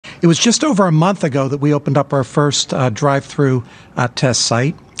It was just over a month ago that we opened up our first drive-through test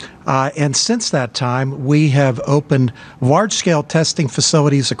site. And since that time, we have opened large-scale testing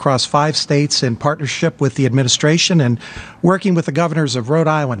facilities across 5 states in partnership with the administration and working with the governors of Rhode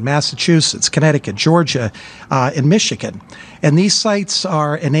Island, Massachusetts, Connecticut, Georgia, and Michigan. And these sites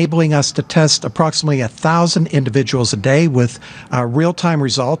are enabling us to test approximately 1,000 individuals a day with real-time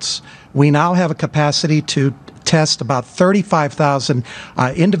results. We now have a capacity to test about 35,000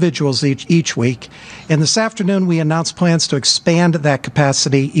 individuals each week. And this afternoon, we announced plans to expand that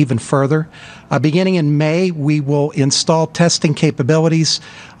capacity even further. Beginning in May, we will install testing capabilities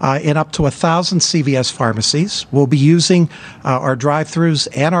in up to 1,000 CVS pharmacies. We'll be using our drive-thrus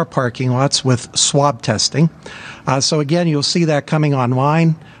and our parking lots with swab testing. So again, you'll see that coming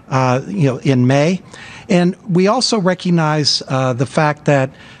online in May. And we also recognize the fact that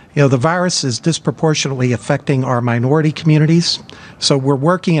the virus is disproportionately affecting our minority communities. So we're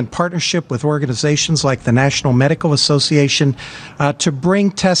working in partnership with organizations like the National Medical Association to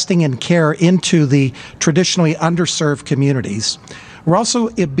bring testing and care into the traditionally underserved communities. We're also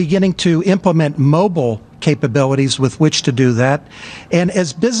beginning to implement mobile capabilities with which to do that. And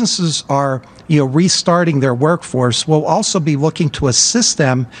as businesses are restarting their workforce, we'll also be looking to assist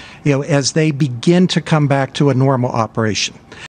them as they begin to come back to a normal operation.